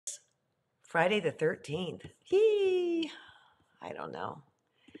Friday the 13th. Yee. I don't know.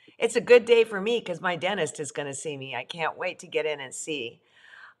 It's a good day for me because my dentist is going to see me. I can't wait to get in and see.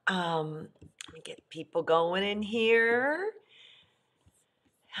 Let me get people going in here.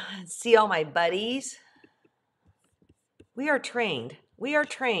 See all my buddies. We are trained. We are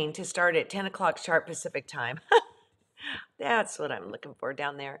trained to start at 10 o'clock sharp Pacific time. That's what I'm looking for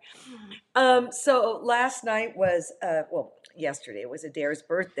down there. So last night was, yesterday was Adair's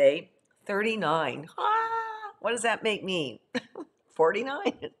birthday, 39. What does that make me?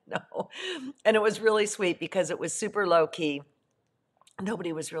 49? No. And it was really sweet because it was super low key.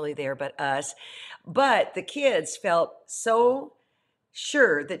 Nobody was really there but us. But the kids felt so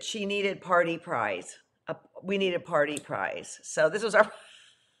sure that she needed party prize. We needed party prize. So this was our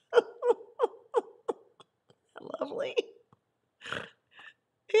lovely.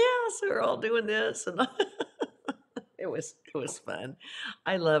 Yeah, so we're all doing this and it was fun.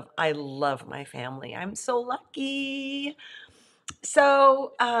 I love my family. I'm so lucky.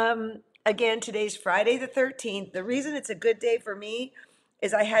 So again, today's Friday the 13th. The reason it's a good day for me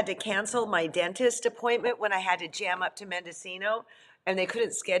is I had to cancel my dentist appointment when I had to jam up to Mendocino, and they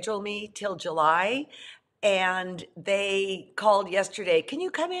couldn't schedule me till July. And they called yesterday, can you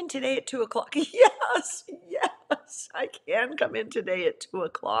come in today at 2 o'clock? Yes, yes, I can come in today at 2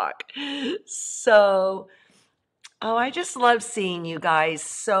 o'clock. So, oh, I just love seeing you guys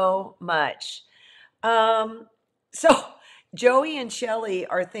so much. So Joey and Shelly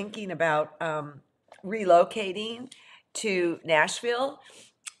are thinking about relocating to Nashville.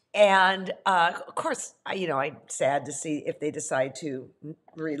 And of course, I'm sad to see if they decide to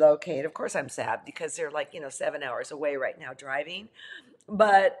relocate. Of course, I'm sad because they're like, 7 hours away right now driving.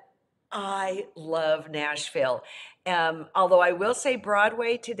 But I love Nashville. Although I will say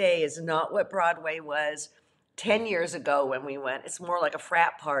Broadway today is not what Broadway was 10 years ago when we went. It's more like a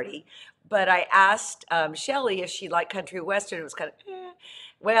frat party. But I asked Shelly if she liked country western. It was kind of,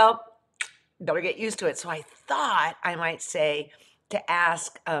 well, better get used to it. So I thought I might say to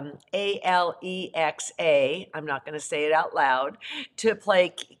ask Alexa, I'm not going to say it out loud, to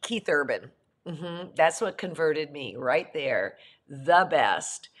play Keith Urban. That's what converted me right there. The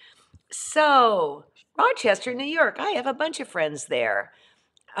best. So, Rochester, New York, I have a bunch of friends there.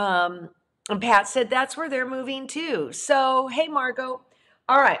 And Pat said that's where they're moving too. So, hey, Margot.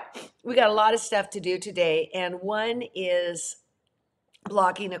 All right, we got a lot of stuff to do today, and one is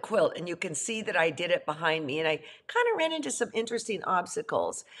blocking a quilt, and you can see that I did it behind me, and I kind of ran into some interesting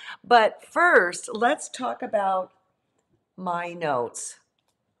obstacles. But first, let's talk about my notes.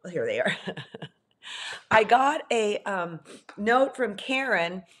 Well, here they are. I got a note from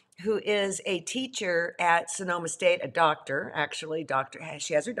Karen, who is a teacher at Sonoma State, a doctor, actually,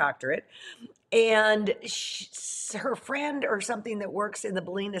 she has her doctorate, and her friend or something that works in the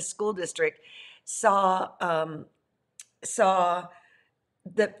Bolinas School District saw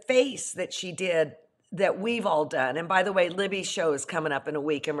the face that she did that we've all done. And by the way, Libby's show is coming up in a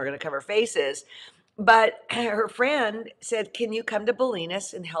week and we're going to cover faces. But her friend said, can you come to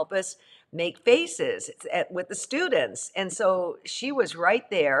Bolinas and help us make faces with the students? And so she was right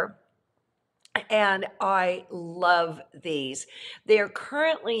there. And I love these. They're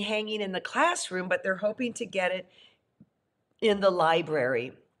currently hanging in the classroom, but they're hoping to get it in the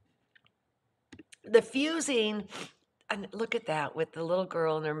library. The fusing, and look at that with the little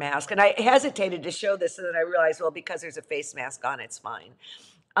girl in her mask. And I hesitated to show this, and then I realized, well, because there's a face mask on, it's fine.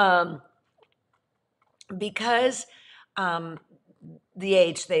 Because the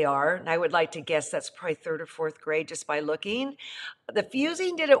age they are, and I would like to guess that's probably third or fourth grade just by looking, the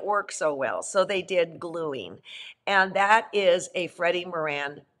fusing didn't work so well, so they did gluing. And that is a Freddie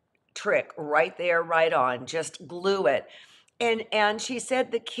Moran trick right there, right on, just glue it. And she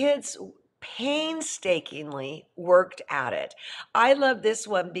said the kids painstakingly worked at it. I love this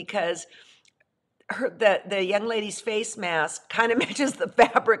one because the young lady's face mask kind of matches the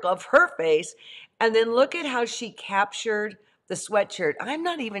fabric of her face. And then look at how she captured the sweatshirt. I'm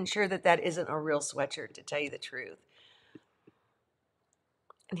not even sure that isn't a real sweatshirt, to tell you the truth.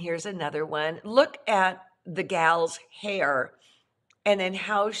 And here's another one. Look at the gal's hair and then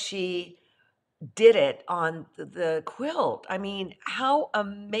how she did it on the quilt. I mean, how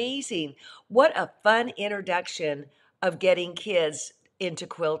amazing. What a fun introduction of getting kids into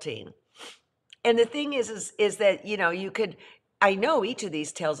quilting. And the thing is that, you could, I know each of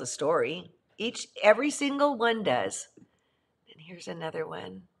these tells a story. Every single one does. And here's another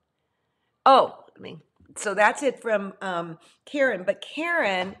one. Oh, so that's it from Karen. But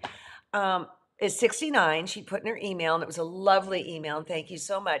Karen is 69. She put in her email, and it was a lovely email, and thank you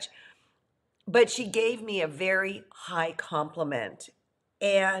so much. But she gave me a very high compliment.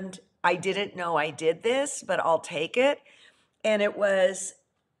 And I didn't know I did this, but I'll take it. And it was,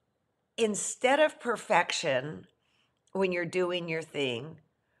 instead of perfection, when you're doing your thing,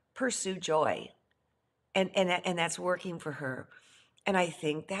 pursue joy. And that's working for her. And I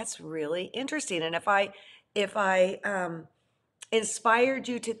think that's really interesting. And if I inspired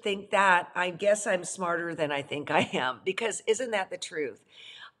you to think that, I guess I'm smarter than I think I am, because isn't that the truth?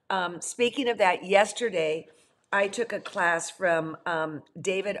 Speaking of that, yesterday I took a class from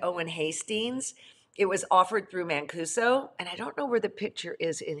David Owen Hastings. It was offered through Mancuso, and I don't know where the picture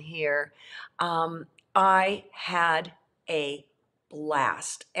is in here. I had a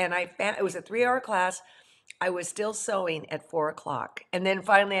blast, and I found it was a 3 hour class. I was still sewing at 4 o'clock, and then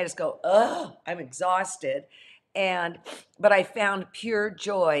finally I just go, "Oh, I'm exhausted." And but I found pure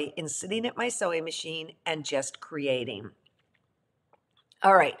joy in sitting at my sewing machine and just creating.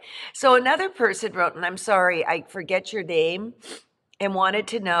 All right. So another person wrote, and I'm sorry, I forget your name, and wanted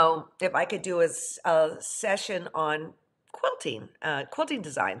to know if I could do a session on quilting, quilting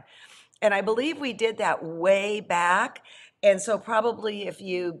design. And I believe we did that way back. And so probably if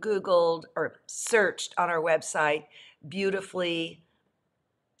you Googled or searched on our website beautifully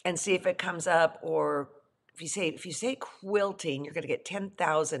and see if it comes up, or if you say quilting, you're going to get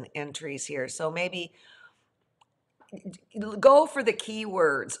 10,000 entries here. So maybe go for the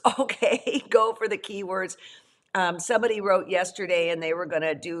keywords. Okay, go for the keywords. Somebody wrote yesterday and they were going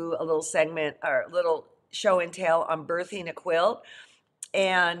to do a little segment or a little show and tell on birthing a quilt,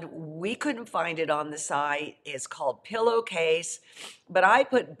 and we couldn't find it on the site. It's called Pillowcase, but I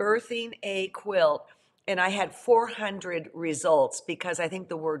put birthing a quilt and I had 400 results because I think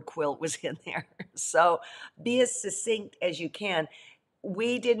the word quilt was in there. So be as succinct as you can.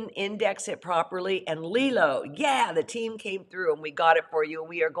 We didn't index it properly, and Lilo, yeah, the team came through and we got it for you, and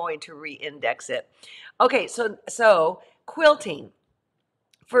we are going to re-index it. Okay, so quilting.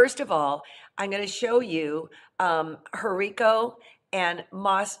 First of all, I'm going to show you Hariko and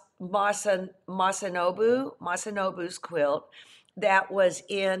Masanobu's quilt that was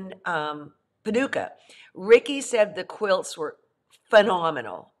in Paducah. Ricky said the quilts were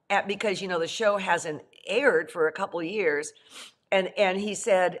phenomenal because, the show hasn't aired for a couple years. And he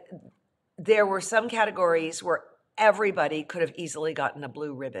said there were some categories where everybody could have easily gotten a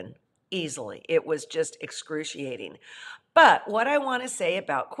blue ribbon. Easily. It was just excruciating. But what I want to say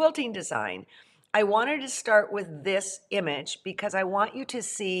about quilting design, I wanted to start with this image because I want you to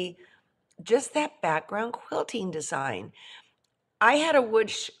see just that background quilting design. I had a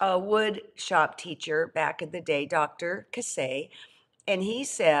wood shop teacher back in the day, Dr. Cassay, and he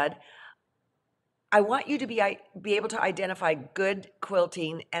said, I want you to be able to identify good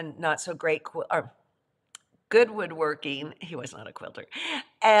quilting and not so great or good woodworking. He was not a quilter,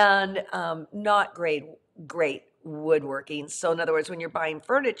 and not great woodworking. So in other words, when you're buying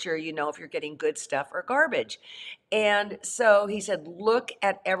furniture, you know if you're getting good stuff or garbage. And so he said, look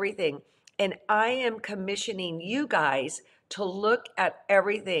at everything. And I am commissioning you guys to look at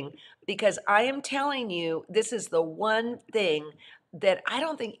everything, because I am telling you, this is the one thing that I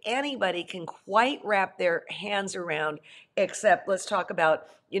don't think anybody can quite wrap their hands around, except let's talk about,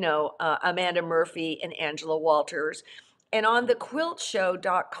 Amanda Murphy and Angela Walters. And on the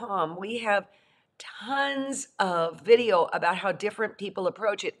quiltshow.com, we have tons of video about how different people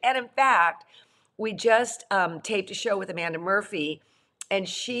approach it. And in fact, we just taped a show with Amanda Murphy, and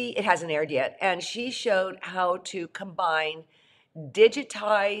it hasn't aired yet, and she showed how to combine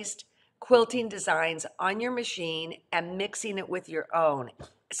digitized quilting designs on your machine and mixing it with your own,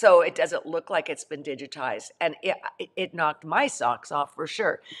 so it doesn't look like it's been digitized. And it knocked my socks off for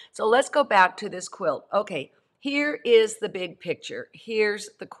sure. So let's go back to this quilt. Okay, here is the big picture. Here's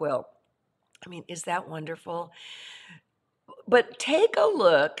the quilt. I mean, is that wonderful? But take a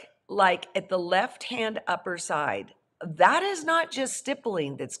look, like at the left-hand upper side. That is not just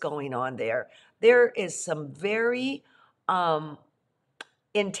stippling that's going on there. There is some very what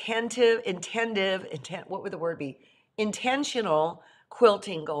would the word be? Intentional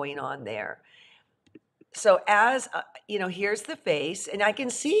quilting going on there. So as here's the face, and I can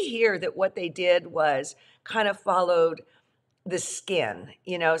see here that what they did was kind of followed the skin,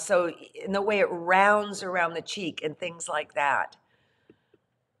 so in the way it rounds around the cheek and things like that.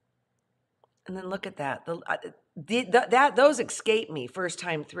 And then look at that. Those escaped me first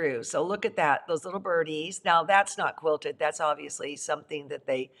time through. So look at that, those little birdies. Now that's not quilted. That's obviously something that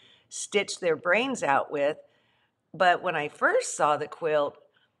they stitched their brains out with. But when I first saw the quilt,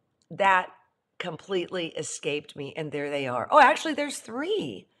 that completely escaped me. And there they are. Oh, actually, there's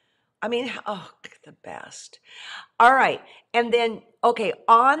 3. I mean, oh, the best. All right. And then, okay,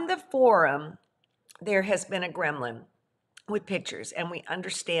 on the forum, there has been a gremlin. with pictures, and we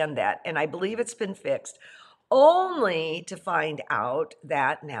understand that, and I believe it's been fixed, only to find out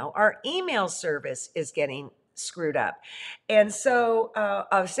that now our email service is getting screwed up. And so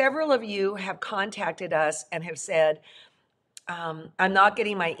several of you have contacted us and have said, I'm not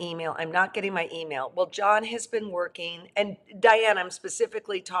getting my email. I'm not getting my email. Well, John has been working, and Diane, I'm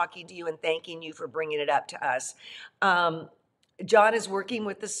specifically talking to you and thanking you for bringing it up to us. John is working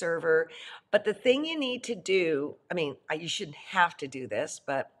with the server, but the thing you need to do, I mean, you shouldn't have to do this,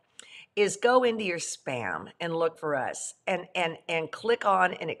 but is go into your spam and look for us and click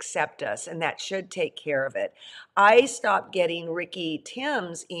on and accept us, and that should take care of it. I stopped getting Ricky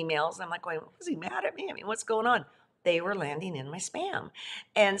Tim's emails. I'm like, was he mad at me? I mean, what's going on? They were landing in my spam.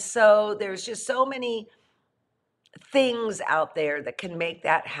 And so there's just so many things out there that can make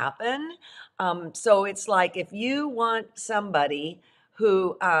that happen. So it's like if you want somebody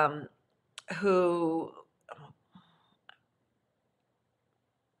who I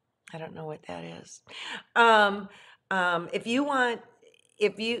don't know what that is.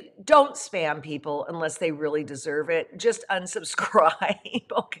 If you don't spam people unless they really deserve it, just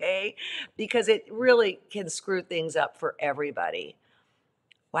unsubscribe, okay? Because it really can screw things up for everybody.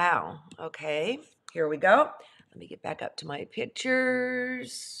 Wow, okay, here we go. Let me get back up to my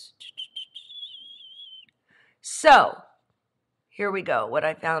pictures. So, here we go, what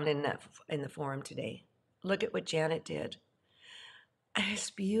I found in the forum today. Look at what Janet did.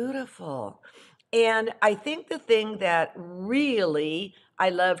 It's beautiful. And I think the thing that really I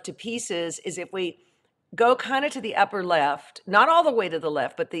love to pieces is if we go kind of to the upper left, not all the way to the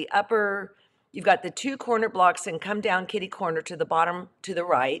left, but the upper, you've got the two corner blocks and come down kitty corner to the bottom to the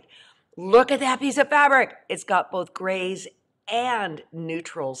right. Look at that piece of fabric. It's got both grays and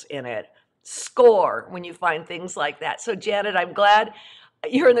neutrals in it. Score when you find things like that. So Janet, I'm glad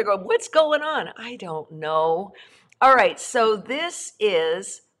you're in there going, what's going on? I don't know. All right, so this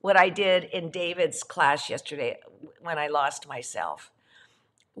is what I did in David's class yesterday when I lost myself.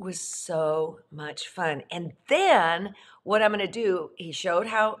 It was so much fun. And then what I'm going to do, he showed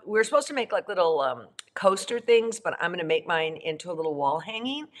how we're supposed to make like little coaster things, but I'm going to make mine into a little wall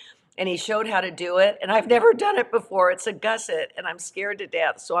hanging. And he showed how to do it. And I've never done it before. It's a gusset, and I'm scared to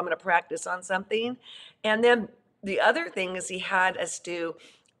death. So I'm going to practice on something. And then the other thing is he had us do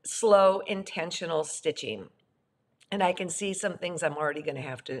slow intentional stitching. And I can see some things I'm already going to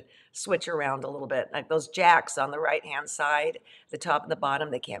have to switch around a little bit. Like those jacks on the right-hand side, the top and the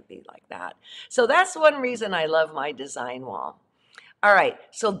bottom, they can't be like that. So that's one reason I love my design wall. All right,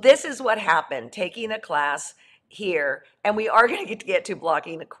 so this is what happened, taking a class here, and we are going to get to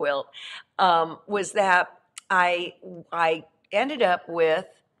blocking a quilt, was that I ended up with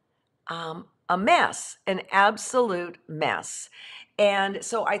a mess, an absolute mess. And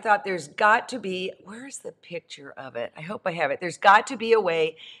so I thought there's got to be, where's the picture of it? I hope I have it. There's got to be a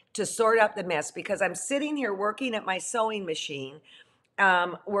way to sort out the mess because I'm sitting here working at my sewing machine.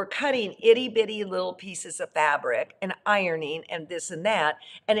 We're cutting itty bitty little pieces of fabric and ironing and this and that,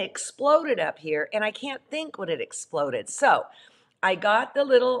 and it exploded up here, and I can't think when it exploded. So I got the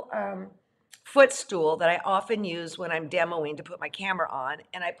little footstool that I often use when I'm demoing to put my camera on,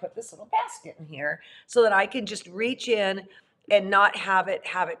 and I put this little basket in here so that I can just reach in and not have it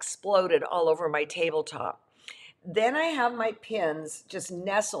have exploded all over my tabletop. Then I have my pins just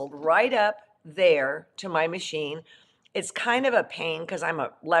nestled right up there to my machine. It's kind of a pain because I'm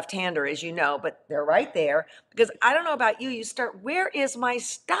a left-hander, as you know, but they're right there because I don't know about you. You start, where is my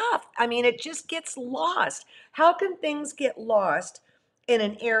stuff? I mean, it just gets lost. How can things get lost in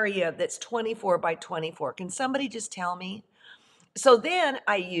an area that's 24 by 24? Can somebody just tell me? So then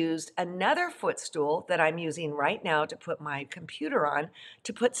I used another footstool that I'm using right now to put my computer on,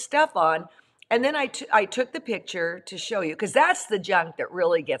 to put stuff on. And then I took the picture to show you, because that's the junk that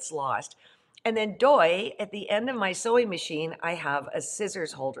really gets lost. And then at the end of my sewing machine, I have a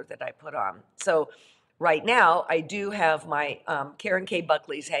scissors holder that I put on. So right now, I do have my Karen K.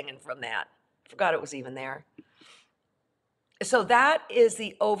 Buckley's hanging from that. Forgot it was even there. So that is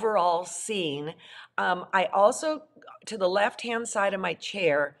the overall scene. I also, to the left-hand side of my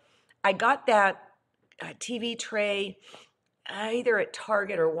chair, I got that TV tray either at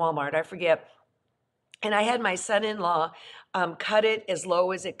Target or Walmart, I forget. And I had my son-in-law cut it as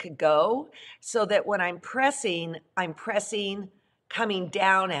low as it could go so that when I'm pressing coming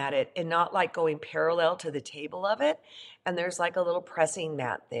down at it and not like going parallel to the table of it. And there's like a little pressing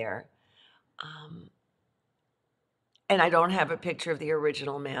mat there. And I don't have a picture of the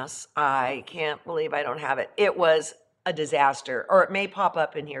original mess. I can't believe I don't have it. It was a disaster, or it may pop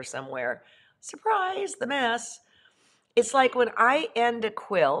up in here somewhere. Surprise, the mess. It's like when I end a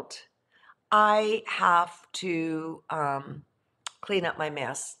quilt, I have to clean up my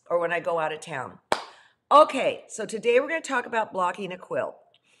mess or when I go out of town. Okay, so today we're going to talk about blocking a quilt.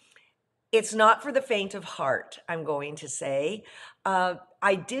 It's not for the faint of heart, I'm going to say.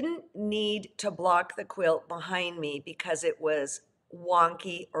 I didn't need to block the quilt behind me because it was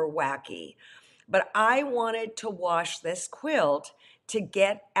wonky or wacky, but I wanted to wash this quilt to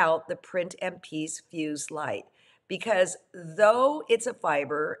get out the print and piece fused light because though it's a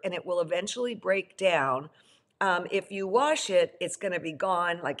fiber and it will eventually break down, if you wash it, it's going to be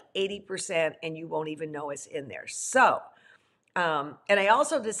gone like 80% and you won't even know it's in there. So, and I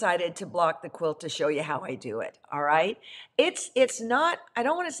also decided to block the quilt to show you how I do it. All right. It's not, I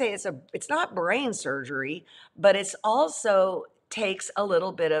don't want to say it's not brain surgery, but it's also takes a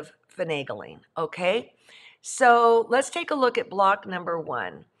little bit of finagling. Okay. So let's take a look at block number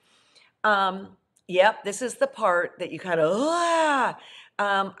one. Yep, this is the part that you kind of,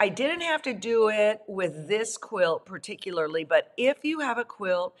 I didn't have to do it with this quilt particularly, but if you have a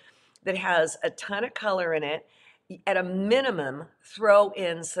quilt that has a ton of color in it, at a minimum, throw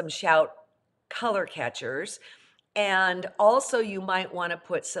in some shout color catchers. And also you might want to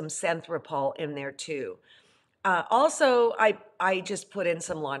put some Synthropol in there too. Also, I just put in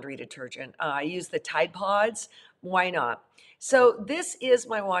some laundry detergent. I use the Tide Pods. Why not? So this is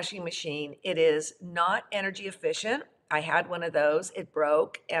my washing machine. It is not energy efficient. I had one of those. It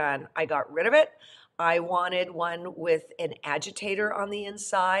broke and I got rid of it. I wanted one with an agitator on the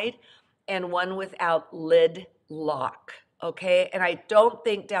inside and one without lid lock. Okay. And I don't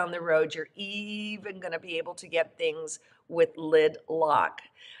think down the road you're even going to be able to get things with lid lock.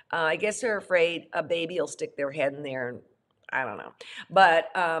 I guess they're afraid a baby will stick their head in there. And I don't know. But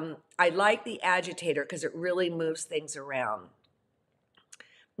I like the agitator because it really moves things around.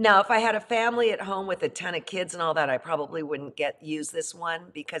 Now, if I had a family at home with a ton of kids and all that, I probably wouldn't use this one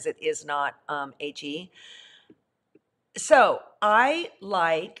because it is not HE. So I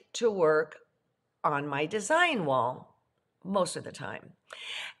like to work on my design wall most of the time.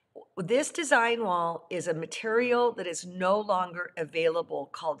 This design wall is a material that is no longer available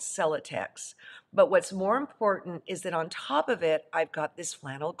called Celotex. But what's more important is that on top of it, I've got this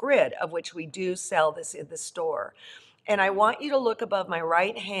flannel grid, of which we do sell this in the store. And I want you to look above my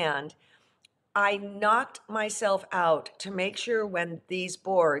right hand. I knocked myself out to make sure when these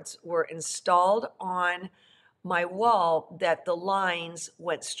boards were installed on my wall that the lines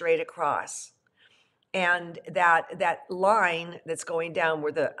went straight across and that line that's going down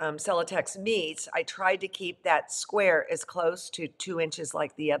where the Celotex meets, I tried to keep that square as close to 2 inches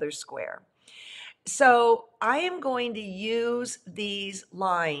like the other square. So I am going to use these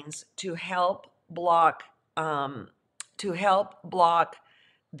lines to help block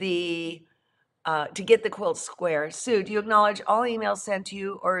the to get the quilt square. Sue, do you acknowledge all emails sent to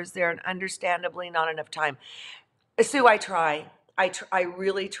you, or is there an understandably not enough time? Sue, I try. I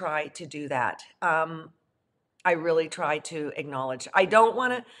really try to do that. I really try to acknowledge. I don't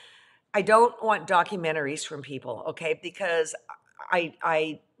want documentaries from people, okay? Because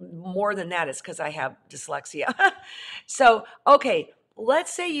I more than that, it's because I have dyslexia. So, okay,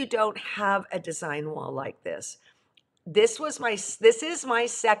 let's say you don't have a design wall like this. This is my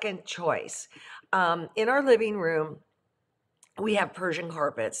second choice. In our living room, we have a Persian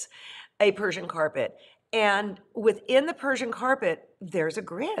carpet. And within the Persian carpet, there's a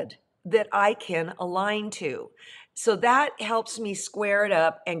grid that I can align to. So that helps me square it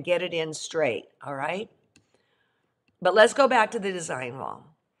up and get it in straight, all right? But let's go back to the design wall.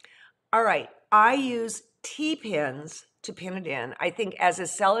 All right, I use T-pins to pin it in. I think as a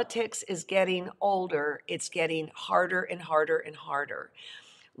Celotex is getting older, it's getting harder and harder and harder.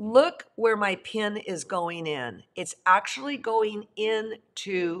 Look where my pin is going in. It's actually going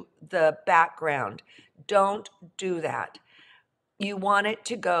into the background. Don't do that. You want it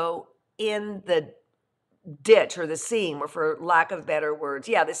to go in the ditch or the seam, or for lack of better words,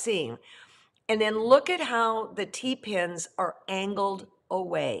 yeah, the seam. And then look at how the T-pins are angled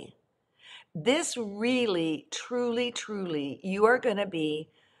away. This really, truly, truly, you are going to be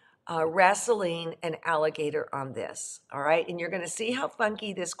wrestling an alligator on this, all right? And you're going to see how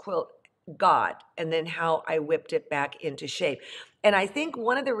funky this quilt got and then how I whipped it back into shape. And I think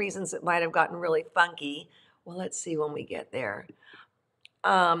one of the reasons it might have gotten really funky, well, let's see when we get there,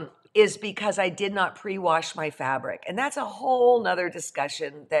 is because I did not pre-wash my fabric. And that's a whole nother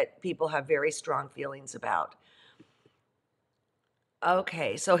discussion that people have very strong feelings about.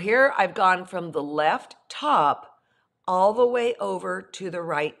 Okay, so here I've gone from the left top all the way over to the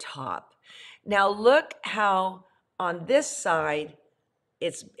right top. Now look how on this side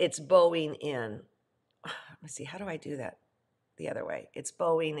it's bowing in. Let's see, how do I do that the other way? It's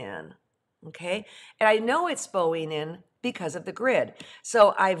bowing in. okay? And I know it's bowing in because of the grid.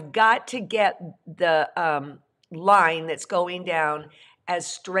 So I've got to get the line that's going down as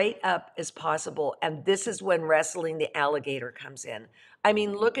straight up as possible. And this is when wrestling the alligator comes in. I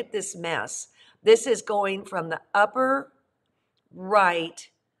mean, look at this mess. This is going from the upper right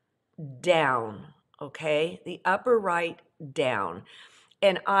down, okay? The upper right down.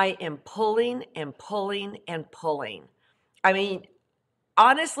 And I am pulling and pulling and pulling. I mean,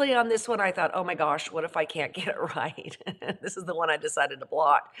 honestly, on this one, I thought, oh my gosh, what if I can't get it right? This is the one I decided to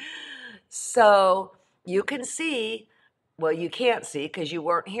block. So you can see, well, you can't see because you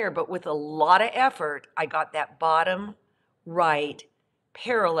weren't here, but with a lot of effort, I got that bottom right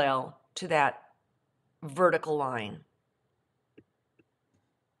parallel to that vertical line.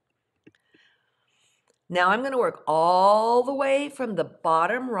 Now I'm going to work all the way from the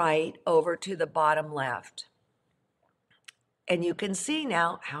bottom right over to the bottom left. And you can see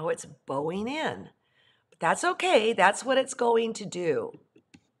now how it's bowing in. But that's okay. That's what it's going to do.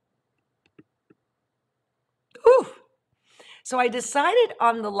 Ooh. So I decided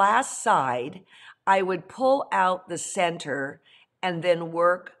on the last side, I would pull out the center and then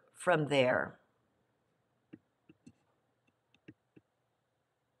work from there.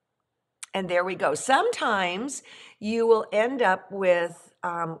 And there we go. Sometimes you will end up with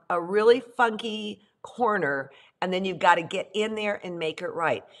a really funky corner, and then you've got to get in there and make it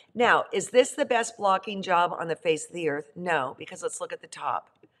right. Now, is this the best blocking job on the face of the earth? No, because let's look at the top.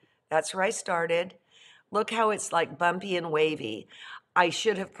 That's where I started. Look how it's like bumpy and wavy. I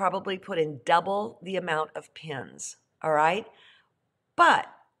should have probably put in double the amount of pins, all right? But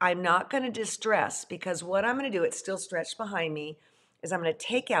I'm not going to distress because what I'm going to do, it's still stretched behind me, is I'm going to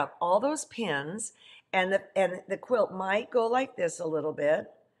take out all those pins, and the quilt might go like this a little bit.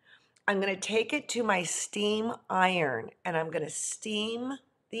 I'm going to take it to my steam iron, and I'm going to steam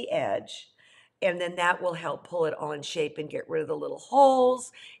the edge, and then that will help pull it all in shape and get rid of the little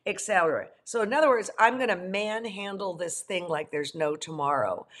holes, etc. So in other words, I'm going to manhandle this thing like there's no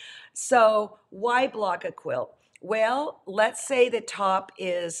tomorrow. So why block a quilt? Well, let's say the top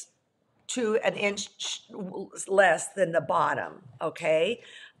is to an inch less than the bottom, okay?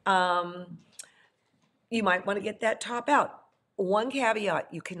 You might want to get that top out. One caveat,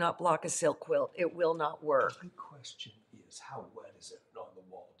 you cannot block a silk quilt. It will not work. My question is, how wet is it on the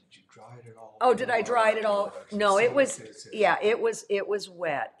wall? Did you dry it at all? Oh, did I dry it at all? No, it was, yeah, it was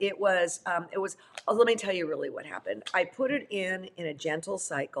wet. It was, oh, let me tell you really what happened. I put it in a gentle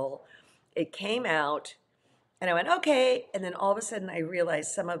cycle. It came out, and I went, okay. And then all of a sudden I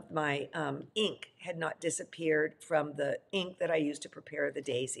realized some of my ink had not disappeared from the ink that I used to prepare the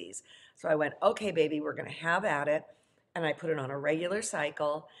daisies. So I went, okay, baby, we're going to have at it. And I put it on a regular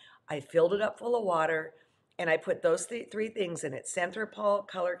cycle. I filled it up full of water, and I put those three things in it: Centerpol,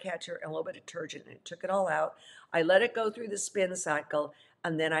 color catcher, and a little bit of detergent, and it took it all out. I let it go through the spin cycle,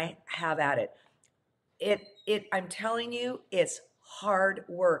 and then I have at it. I'm telling you, it's hard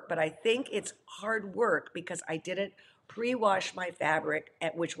work, but I think it's hard work because I didn't pre-wash my fabric,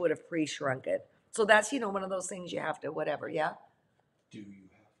 which would have pre-shrunk it. So that's, one of those things you have to, whatever, yeah? Do you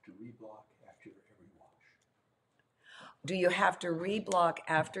have to reblock after every wash? Do you have to reblock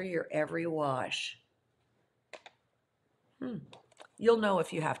after your every wash? You'll know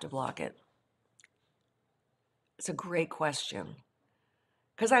if you have to block it. It's a great question.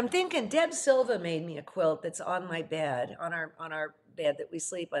 Because I'm thinking Deb Silva made me a quilt that's on my bed, on our bed that we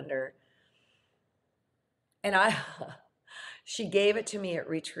sleep under. And she gave it to me at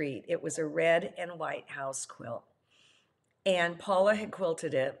retreat. It was a red and white house quilt. And Paula had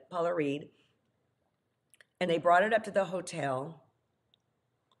quilted it, Paula Reed. And they brought it up to the hotel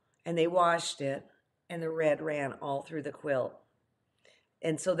and they washed it, and the red ran all through the quilt.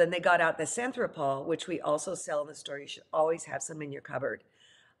 And so then they got out the Centerpol, which we also sell in the store. You should always have some in your cupboard.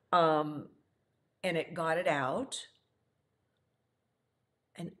 And it got it out.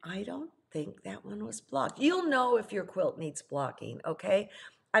 And I don't think that one was blocked. You'll know if your quilt needs blocking, okay?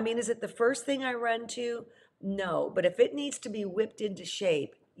 I mean, is it the first thing I run to? No, but if it needs to be whipped into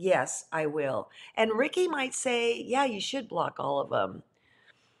shape, yes, I will. And Ricky might say, yeah, you should block all of them.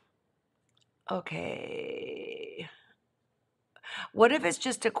 Okay. What if it's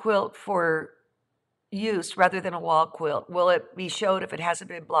just a quilt for use rather than a wall quilt? Will it be showed if it hasn't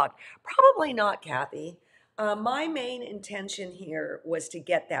been blocked? Probably not, Kathy. My main intention here was to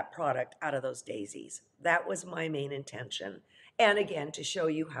get that product out of those daisies. That was my main intention. And again, to show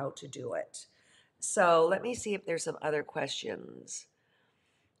you how to do it. So let me see if there's some other questions.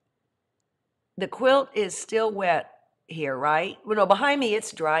 The quilt is still wet here, right? Well, no, behind me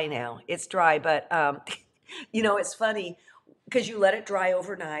it's dry now. It's dry, but it's funny. because you let it dry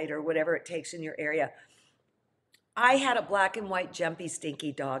overnight or whatever it takes in your area. I had a black and white jumpy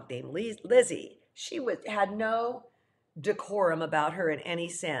stinky dog named Lizzie. Had no decorum about her in any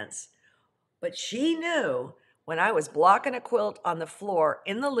sense, but she knew when I was blocking a quilt on the floor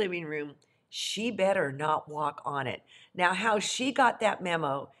in the living room, she better not walk on it. Now, how she got that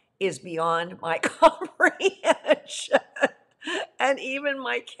memo is beyond my comprehension. And even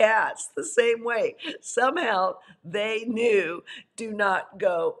my cats, the same way. Somehow they knew, do not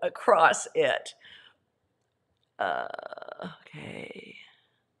go across it. Okay.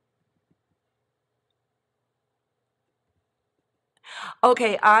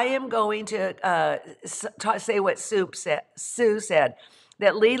 Okay, I am going to say what Sue said.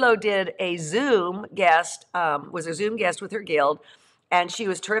 That Lilo did a Zoom guest, was a Zoom guest with her guild, and she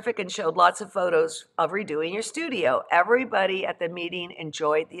was terrific and showed lots of photos of redoing your studio. Everybody at the meeting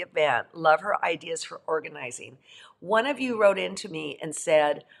enjoyed the event. Love her ideas for organizing. One of you wrote into me and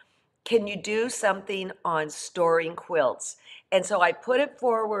said, can you do something on storing quilts? And so I put it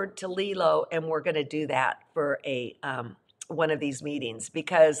forward to Lilo, and we're going to do that for a one of these meetings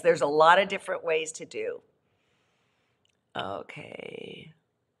because there's a lot of different ways to do. Okay.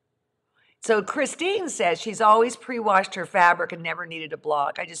 So Christine says she's always pre-washed her fabric and never needed a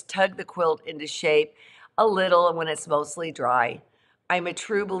block. I just tug the quilt into shape a little and when it's mostly dry. I'm a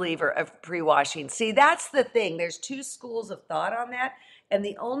true believer of pre-washing. See, that's the thing. There's two schools of thought on that. And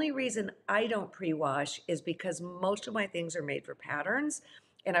the only reason I don't pre-wash is because most of my things are made for patterns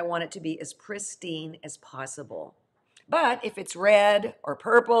and I want it to be as pristine as possible. But if it's red or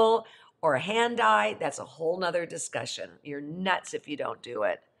purple or a hand dye, that's a whole nother discussion. You're nuts if you don't do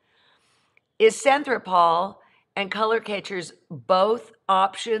it. Is Centropol and color catchers both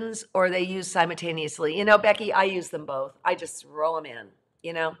options or they use simultaneously? You know, Becky, I use them both. I just throw them in,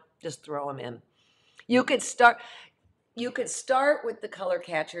 you know, just throw them in. You could start you could start with the color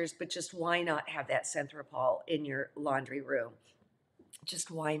catchers, but just why not have that Centropol in your laundry room?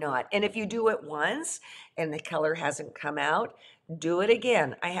 Just why not? And if you do it once and the color hasn't come out, do it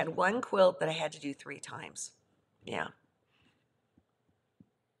again. I had one quilt that I had to do 3 times. Yeah.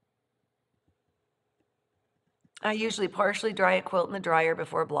 I usually partially dry a quilt in the dryer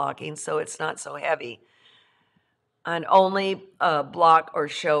before blocking so it's not so heavy. And only block or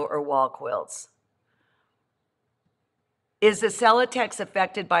show or wall quilts. Is the Celotex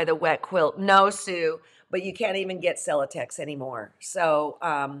affected by the wet quilt? No, Sue, but you can't even get Celotex anymore. So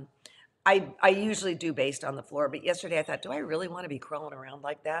I usually do based on the floor, but yesterday I thought, do I really want to be crawling around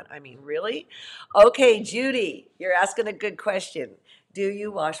like that? I mean, really? Okay, Judy, you're asking a good question. Do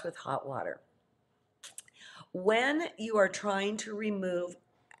you wash with hot water? When you are trying to remove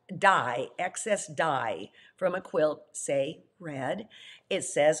dye, excess dye from a quilt, say red, it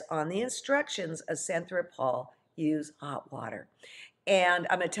says on the instructions of Centropol, use hot water. And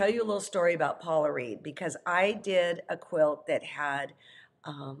I'm going to tell you a little story about Paula Reed because I did a quilt that had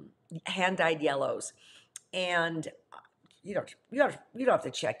hand dyed yellows. And you don't have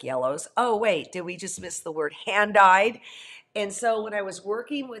to check yellows. Oh, wait, did we just miss the word hand dyed? And so when I was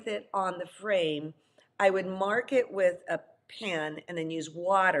working with it on the frame, I would mark it with a pen and then use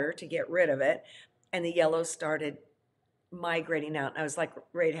water to get rid of it. And the yellow started migrating out. And I was like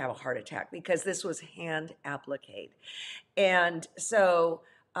ready to have a heart attack because this was hand appliqued. And so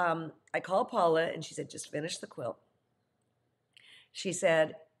I called Paula and she said, just finish the quilt. She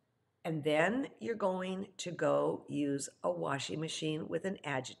said, and then you're going to go use a washing machine with an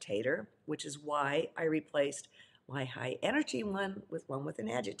agitator, which is why I replaced my high energy one with an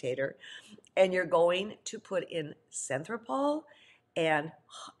agitator. And you're going to put in Centropol and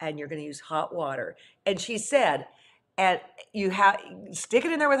you're going to use hot water. And she said, and you have stick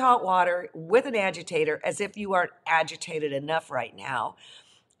it in there with hot water with an agitator as if you aren't agitated enough right now.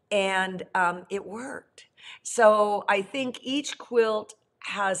 And it worked. So I think each quilt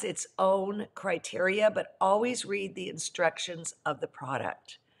has its own criteria, but always read the instructions of the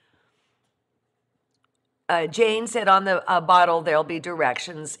product. Jane said on the bottle there'll be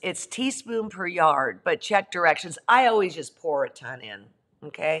directions. It's teaspoon per yard, but check directions. I always just pour a ton in,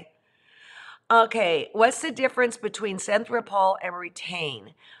 okay? Okay, what's the difference between Centropol and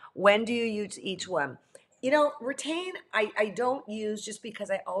Retain? When do you use each one? You know, Retain, I don't use just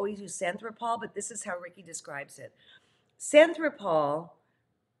because I always use Centropol, but this is how Ricky describes it. Centropol,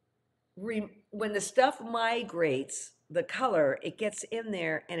 when the stuff migrates, the color, it gets in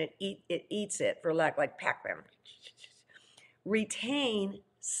there and it eats it for like Pac-Man. Retain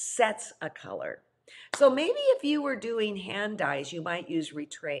sets a color. So maybe if you were doing hand dyes, you might use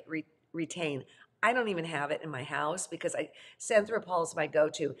Retain. I don't even have it in my house because Centropol is my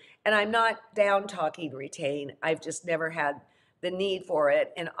go-to. And I'm not down talking Retain. I've just never had the need for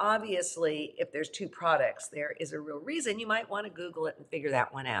it. And obviously, if there's two products, there is a real reason. You might want to Google it and figure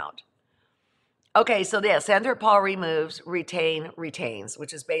that one out. Okay, so yeah, Sandra Paul removes, retain, retains,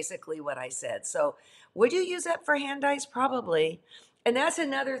 which is basically what I said. So would you use that for hand dyes? Probably. And that's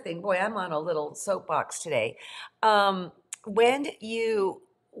another thing. Boy, I'm on a little soapbox today. Um, when you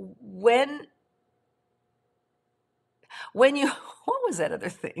when when you what was that other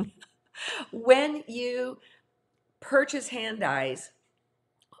thing? When you purchase hand dyes,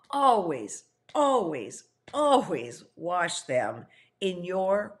 always, always, always wash them in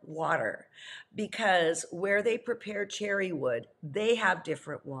your water, because where they prepare cherry wood, they have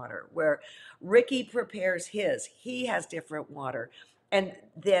different water. Where Ricky prepares his, he has different water. And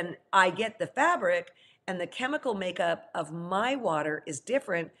then I get the fabric, and the chemical makeup of my water is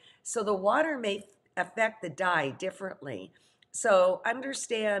different. So the water may affect the dye differently. So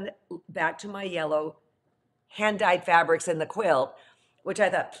understand, back to my yellow hand dyed fabrics in the quilt, which I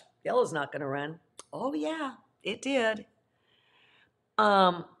thought yellow's not going to run. Oh yeah, it did.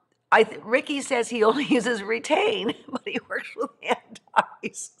 Um, Ricky says he only uses retain, but he works with hand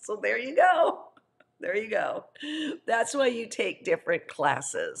dyes. So there you go. There you go. That's why you take different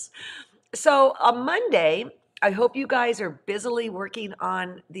classes. So on Monday, I hope you guys are busily working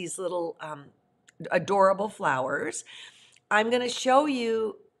on these little adorable flowers. I'm going to show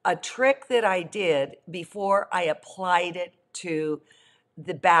you a trick that I did before I applied it to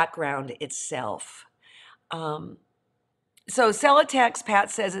the background itself. Um, so Celotex,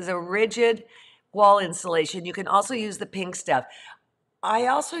 Pat says, is a rigid wall insulation. You can also use the pink stuff. I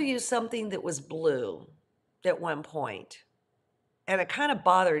also used something that was blue at one point, and it kind of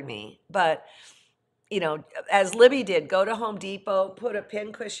bothered me. But, as Libby did, go to Home Depot, put a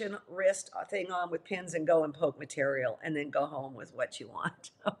pin cushion wrist thing on with pins and go and poke material, and then go home with what you want.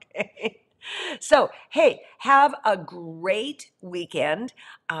 Okay. So, hey, have a great weekend.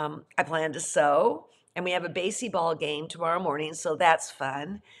 I plan to sew, and we have a baseball game tomorrow morning, so that's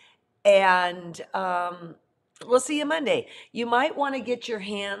fun. And we'll see you Monday. You might want to get your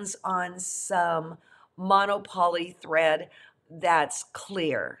hands on some monopoly thread that's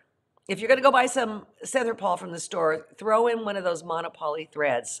clear. If you're going to go buy some Center Paul from the store, throw in one of those monopoly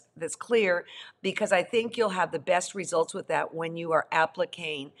threads that's clear, because I think you'll have the best results with that when you are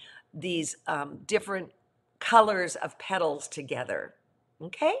appliquing these different colors of petals together.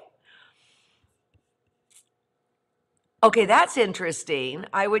 Okay? Okay, that's interesting.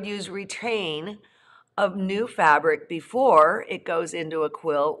 I would use retain of new fabric before it goes into a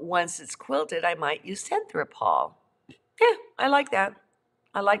quilt. Once it's quilted, I might use Paul. Yeah, I like that.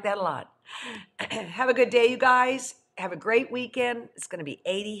 I like that a lot. Have a good day, you guys. Have a great weekend. It's going to be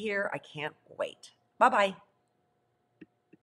 80 here. I can't wait. Bye bye.